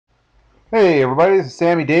Hey everybody, this is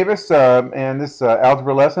Sammy Davis, and this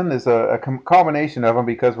algebra lesson is a combination of them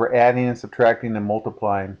because we're adding and subtracting and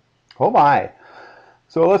multiplying. Oh my!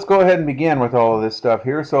 So let's go ahead and begin with all of this stuff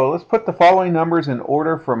here. So let's put the following numbers in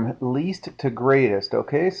order from least to greatest.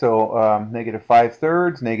 Okay, so negative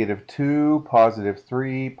 5/3, negative 2, positive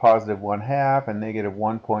 3, positive 1/2, and negative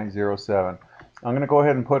 1.07. I'm going to go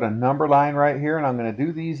ahead and put a number line right here, and I'm going to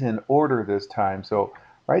do these in order this time. So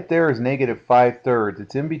right there is negative 5/3.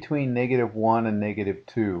 It's in between negative 1 and negative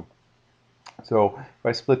 2. So if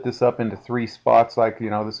I split this up into three spots, like,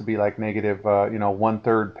 this would be like negative,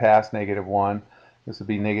 1/3 past negative 1. This would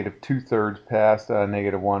be negative 2/3 past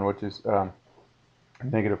negative 1, which is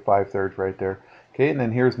negative 5/3 right there. Okay, and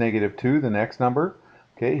then here's negative 2, the next number.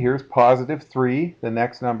 Okay, here's positive 3, the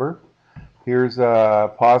next number. Here's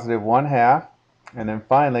positive 1/2. And then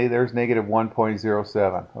finally, there's negative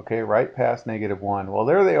 1.07. Okay, right past negative 1. Well,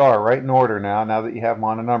 there they are, right in order now that you have them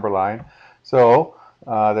on a number line. So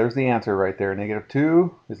there's the answer right there. Negative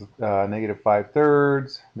 2 is negative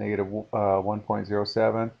 5/3, negative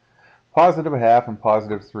 1.07, positive 1/2, and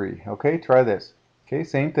positive 3. Okay, try this. Okay,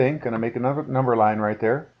 same thing. Going to make another number line right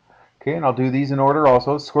there. Okay, and I'll do these in order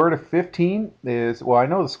also. Square root of 15 is, well, I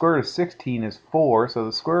know the square root of 16 is 4, so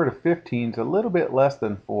the square root of 15 is a little bit less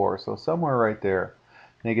than 4, so somewhere right there.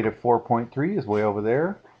 Negative 4.3 is way over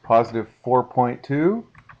there. Positive 4.2,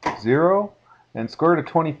 0, and square root of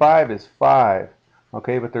 25 is 5.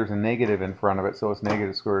 Okay, but there's a negative in front of it, so it's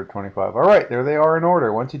negative square root of 25. All right, there they are in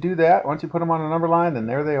order. Once you do that, once you put them on a number line, then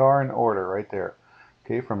there they are in order right there.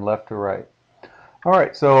 Okay, from left to right. All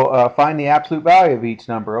right, so find the absolute value of each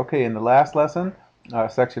number. Okay, in the last lesson,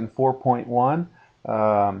 section 4.1,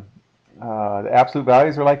 the absolute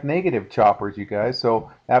values are like negative choppers, you guys.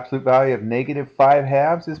 So absolute value of negative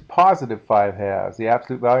 5/2 is positive 5/2. The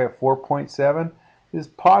absolute value of 4.7 is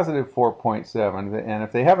positive 4.7. And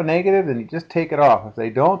if they have a negative, then you just take it off. If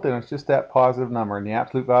they don't, then it's just that positive number. And the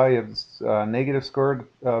absolute value of negative square root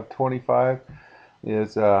of 25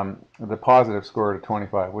 is the positive square root of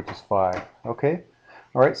 25, which is 5. Okay?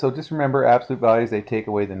 All right, so just remember absolute values, they take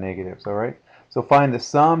away the negatives, all right? So find the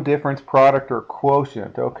sum, difference, product, or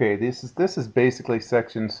quotient. Okay, this is basically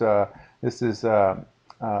sections, this is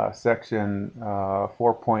section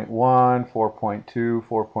 4.1, 4.2,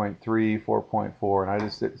 4.3, 4.4, and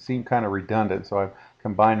it seemed kind of redundant, so I'm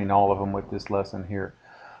combining all of them with this lesson here.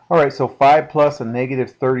 All right, so 5 plus a negative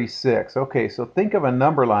 36. Okay, so think of a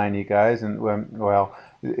number line, you guys, and well,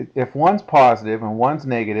 if one's positive and one's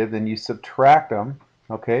negative, then you subtract them,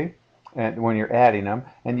 okay, and when you're adding them,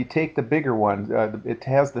 and you take the bigger one. It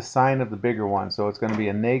has the sign of the bigger one, so it's going to be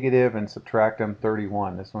a negative and subtract them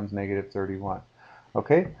 31. This one's negative 31.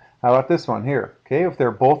 Okay, how about this one here? Okay, if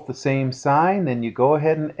they're both the same sign, then you go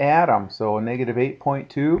ahead and add them. So a negative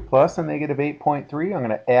 8.2 plus a negative 8.3, I'm going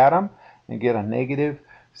to add them and get a negative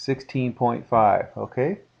 16.5.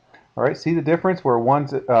 Okay, all right, see the difference where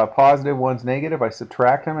one's positive, one's negative? I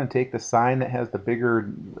subtract them and take the sign that has the bigger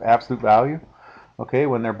absolute value. Okay,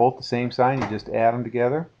 when they're both the same sign, you just add them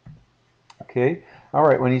together. Okay, all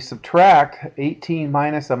right, when you subtract 18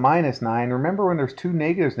 minus a minus 9, remember when there's two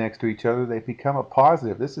negatives next to each other, they become a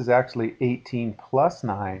positive. This is actually 18 plus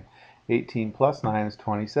 9. 18 plus 9 is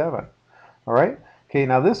 27. All right, okay,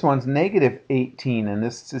 now this one's negative 18, and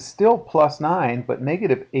this is still plus 9, but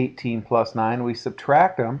negative 18 plus 9, we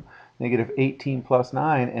subtract them, negative 18 plus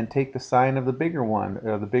 9, and take the sign of the bigger one,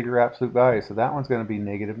 the bigger absolute value. So that one's going to be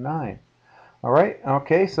negative 9. All right,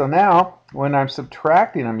 okay, so now when I'm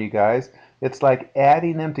subtracting them, you guys, it's like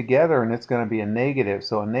adding them together, and it's going to be a negative.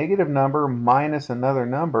 So a negative number minus another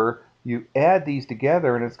number, you add these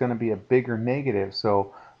together, and it's going to be a bigger negative.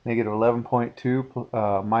 So negative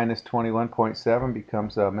 11.2 minus 21.7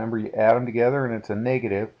 becomes, remember, you add them together, and it's a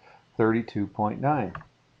negative 32.9.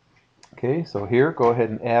 Okay, so here, go ahead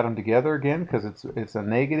and add them together again because it's a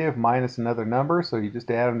negative minus another number, so you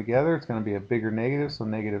just add them together. It's going to be a bigger negative, so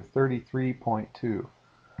negative 33.2.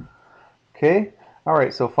 Okay, all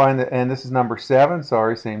right, so find the, and this is number 7.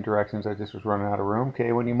 Sorry, same directions, I just was running out of room.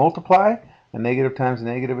 Okay, when you multiply, a negative times a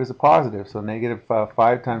negative is a positive, so negative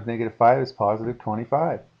 5 times negative 5 is positive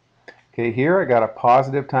 25. Okay, here I got a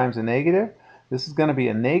positive times a negative. This is going to be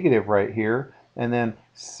a negative right here. And then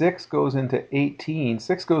 6 goes into 18.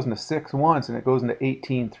 6 goes into 6 once, and it goes into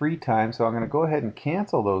 18 3 times. So I'm going to go ahead and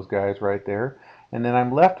cancel those guys right there. And then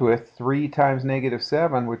I'm left with 3 times negative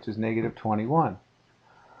 7, which is negative 21.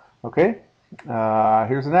 Okay,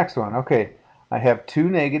 here's the next one. Okay, I have two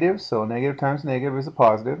negatives, so negative times negative is a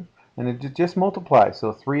positive. And it just multiplies.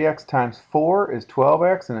 So 3x times 4 is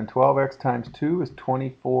 12x, and then 12x times 2 is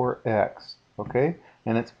 24x. Okay,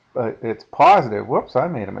 and it's positive. Whoops, I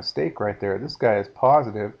made a mistake right there. This guy is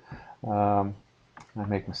positive. I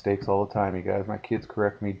make mistakes all the time, you guys. My kids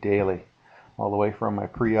correct me daily. All the way from my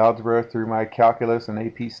pre-algebra through my calculus and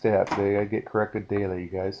AP stats. I get corrected daily, you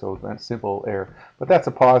guys. So that's simple error. But that's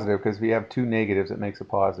a positive because if you have two negatives, it makes a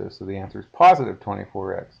positive. So the answer is positive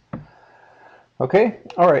 24x. Okay,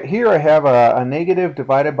 all right, here I have a negative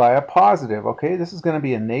divided by a positive. Okay, this is going to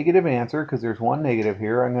be a negative answer because there's one negative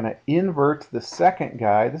here. I'm going to invert the second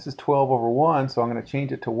guy. This is 12 over 1, so I'm going to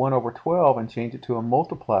change it to 1 over 12 and change it to a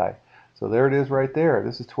multiply. So there it is right there.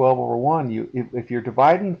 This is 12 over 1. If you're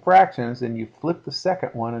dividing fractions, then you flip the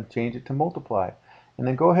second one and change it to multiply. And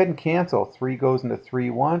then go ahead and cancel. 3 goes into 3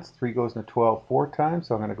 once, 3 goes into 12 4 times,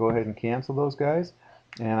 so I'm going to go ahead and cancel those guys.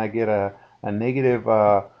 And I get a negative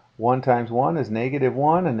 1 times 1 is negative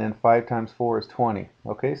 1, and then 5 times 4 is 20.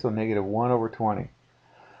 Okay, so negative 1 over 20.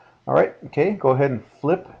 All right, okay, go ahead and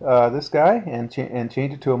flip this guy and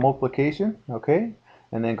change it to a multiplication. Okay,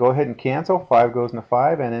 and then go ahead and cancel. 5 goes into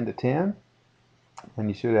 5 and into 10. And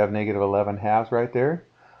you should have negative 11 halves right there.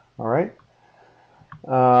 All right.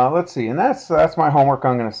 Let's see, and that's my homework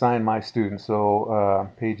I'm going to assign my students.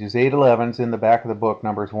 So pages 8-11 is in the back of the book,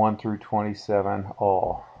 numbers 1 through 27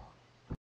 all.